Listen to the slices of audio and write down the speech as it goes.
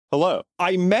Hello.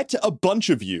 I met a bunch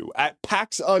of you at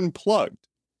PAX Unplugged,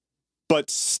 but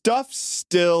stuff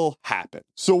still happened.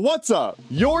 So what's up?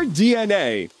 Your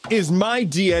DNA is my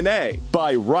DNA.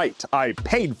 By right, I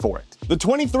paid for it. The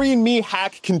 23andMe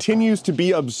hack continues to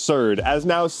be absurd, as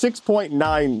now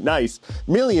 6.9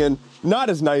 million, not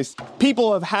as nice,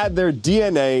 people have had their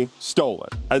DNA stolen.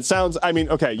 It sounds, I mean,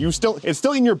 okay, it's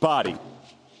still in your body,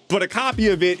 but a copy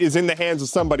of it is in the hands of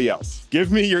somebody else.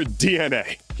 Give me your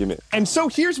DNA. Give me it. And so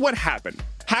here's what happened.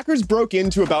 Hackers broke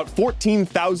into about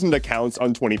 14,000 accounts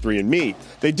on 23andMe.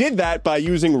 They did that by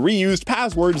using reused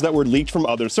passwords that were leaked from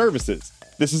other services.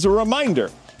 This is a reminder.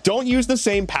 Don't use the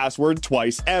same password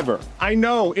twice ever. I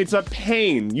know, it's a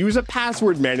pain. Use a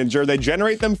password manager. They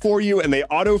generate them for you and they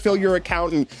autofill your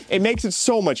account, and it makes it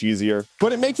so much easier,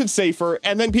 but it makes it safer,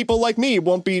 and then people like me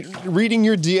won't be reading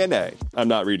your DNA. I'm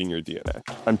not reading your DNA.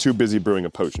 I'm too busy brewing a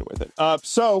potion with it.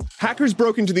 So hackers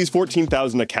broke into these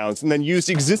 14,000 accounts and then used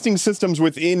existing systems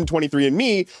within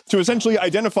 23andMe to essentially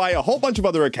identify a whole bunch of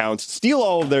other accounts, steal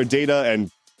all of their data, and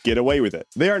get away with it.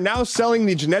 They are now selling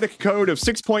the genetic code of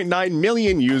 6.9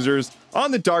 million users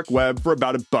on the dark web for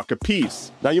about $1 a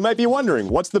piece. Now you might be wondering,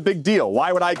 what's the big deal?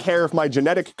 Why would I care if my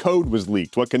genetic code was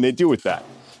leaked? What can they do with that?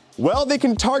 Well, they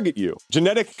can target you.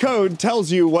 Genetic code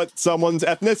tells you what someone's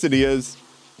ethnicity is,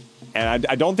 and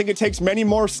I don't think it takes many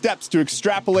more steps to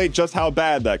extrapolate just how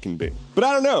bad that can be. But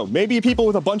I don't know, maybe people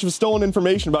with a bunch of stolen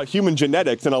information about human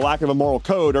genetics and a lack of a moral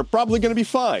code are probably gonna be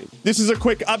fine. This is a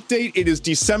quick update. It is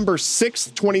December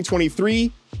 6th,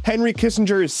 2023. Henry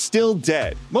Kissinger is still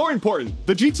dead. More important,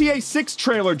 the GTA 6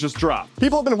 trailer just dropped.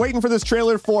 People have been waiting for this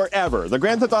trailer forever. The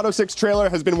Grand Theft Auto 6 trailer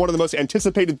has been one of the most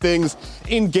anticipated things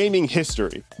in gaming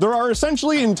history. There are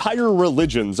essentially entire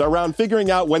religions around figuring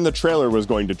out when the trailer was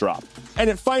going to drop. And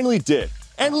it finally did.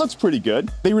 And it looks pretty good.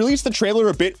 They released the trailer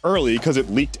a bit early because it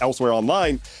leaked elsewhere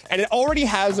online, and it already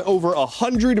has over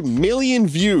 100 million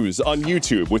views on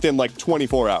YouTube within like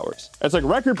 24 hours. It's like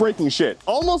record-breaking shit.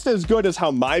 Almost as good as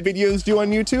how my videos do on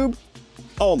YouTube.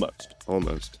 Almost.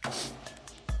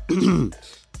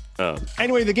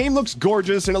 Anyway, the game looks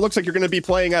gorgeous, and it looks like you're gonna be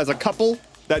playing as a couple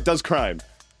that does crime.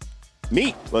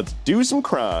 Neat, let's do some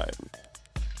crime.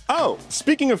 Oh,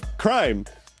 speaking of crime,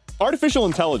 artificial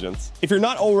intelligence. If you're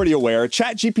not already aware,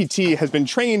 ChatGPT has been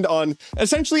trained on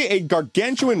essentially a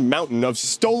gargantuan mountain of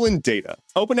stolen data.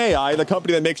 OpenAI, the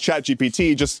company that makes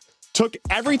ChatGPT, just took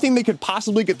everything they could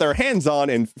possibly get their hands on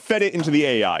and fed it into the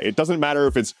AI. It doesn't matter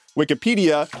if it's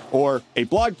Wikipedia or a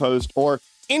blog post or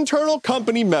internal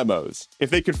company memos.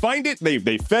 If they could find it,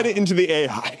 they fed it into the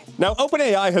AI. Now,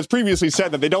 OpenAI has previously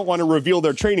said that they don't want to reveal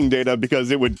their training data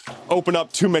because it would open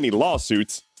up too many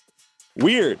lawsuits.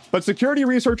 Weird. But security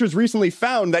researchers recently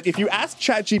found that if you ask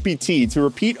ChatGPT to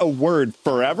repeat a word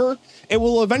forever, it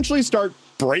will eventually start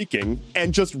breaking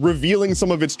and just revealing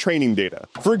some of its training data.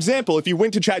 For example, if you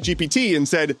went to ChatGPT and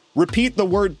said, repeat the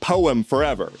word poem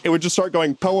forever, it would just start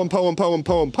going poem, poem, poem,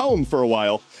 poem, poem for a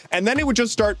while, and then it would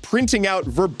just start printing out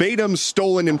verbatim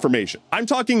stolen information. I'm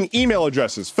talking email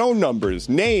addresses, phone numbers,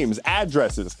 names,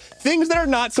 addresses, things that are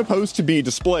not supposed to be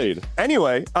displayed.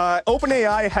 Anyway,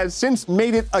 OpenAI has since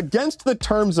made it against the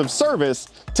terms of service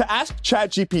to ask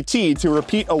ChatGPT to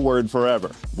repeat a word forever.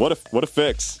 What a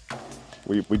fix.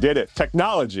 We did it.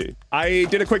 Technology. I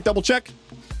did a quick double check.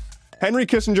 Henry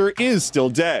Kissinger is still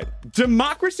dead.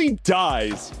 Democracy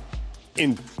dies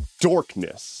in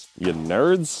darkness, you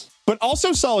nerds. But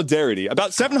also solidarity.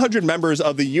 About 700 members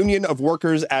of the Union of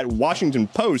Workers at Washington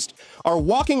Post are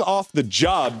walking off the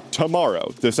job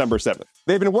tomorrow, December 7th.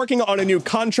 They've been working on a new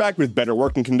contract with better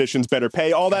working conditions, better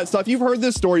pay, all that stuff. You've heard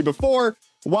this story before.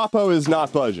 WAPO is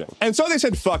not budging. And so they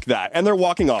said, fuck that, and they're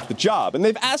walking off the job. And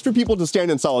they've asked for people to stand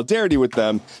in solidarity with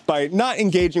them by not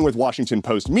engaging with Washington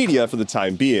Post media for the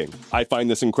time being. I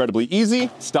find this incredibly easy.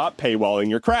 Stop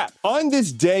paywalling your crap. On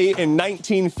this day in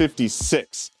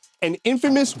 1956, an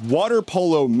infamous water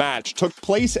polo match took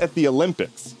place at the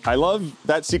Olympics. I love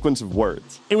that sequence of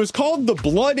words. It was called the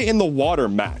Blood in the Water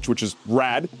match, which is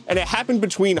rad, and it happened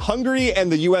between Hungary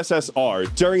and the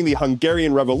USSR during the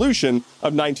Hungarian Revolution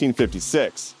of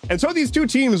 1956. And so these two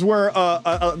teams were,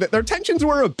 their tensions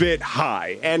were a bit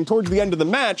high, and towards the end of the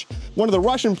match, one of the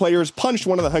Russian players punched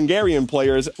one of the Hungarian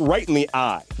players right in the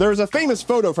eye. There's a famous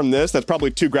photo from this that's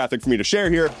probably too graphic for me to share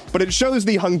here, but it shows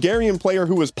the Hungarian player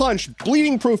who was punched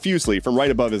bleeding profusely from right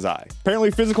above his eye.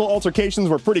 Apparently, physical altercations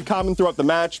were pretty common throughout the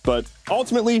match, but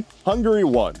ultimately, Hungary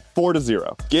won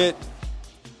 4-0. Get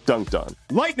dunked on.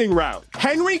 Lightning round.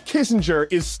 Henry Kissinger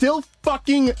is still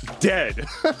fucking dead.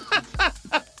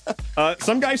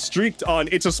 Some guy streaked on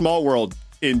It's a Small World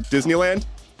in Disneyland,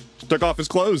 took off his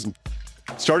clothes, and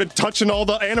started touching all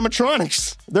the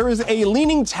animatronics. There is a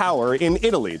leaning tower in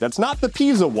Italy that's not the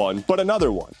Pisa one, but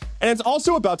another one. And it's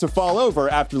also about to fall over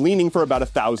after leaning for about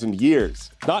 1,000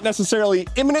 years. Not necessarily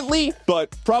imminently,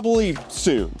 but probably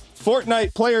soon.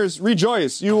 Fortnite players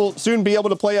rejoice. You will soon be able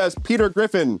to play as Peter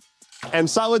Griffin and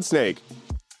Solid Snake,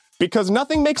 because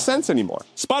nothing makes sense anymore.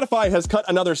 Spotify has cut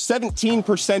another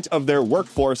 17% of their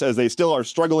workforce as they still are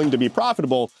struggling to be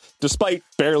profitable despite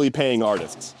barely paying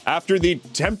artists. After the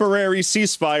temporary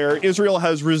ceasefire, Israel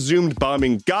has resumed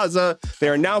bombing Gaza. They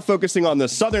are now focusing on the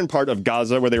southern part of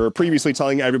Gaza, where they were previously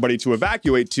telling everybody to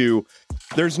evacuate to.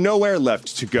 There's nowhere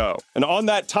left to go. And on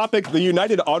that topic, the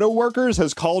United Auto Workers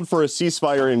has called for a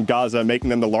ceasefire in Gaza,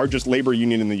 making them the largest labor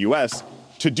union in the US,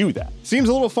 to do that. Seems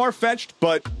a little far-fetched,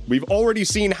 but we've already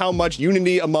seen how much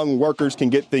unity among workers can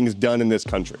get things done in this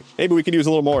country. Maybe we could use a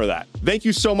little more of that. Thank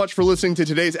you so much for listening to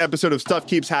today's episode of Stuff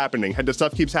Keeps Happening. Head to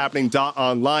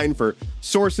stuffkeepshappening.online for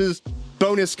sources,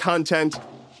 bonus content,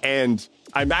 and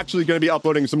I'm actually going to be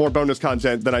uploading some more bonus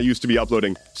content than I used to be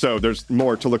uploading, so there's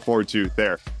more to look forward to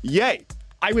there. Yay!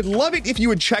 I would love it if you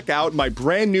would check out my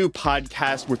brand new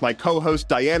podcast with my co-host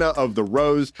Diana of the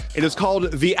Rose. It is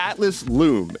called The Atlas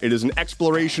Loom. It is an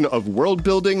exploration of world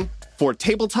building for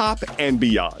tabletop and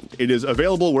beyond. It is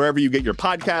available wherever you get your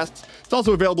podcasts. It's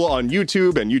also available on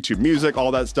YouTube and YouTube Music,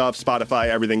 all that stuff, Spotify,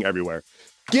 everything, everywhere.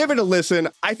 Give it a listen.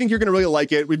 I think you're going to really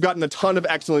like it. We've gotten a ton of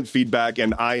excellent feedback,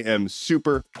 and I am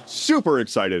super, super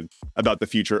excited about the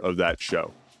future of that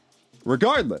show.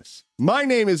 Regardless, my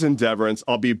name is Endeavorance.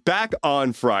 I'll be back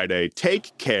on Friday.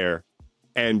 Take care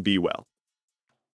and be well.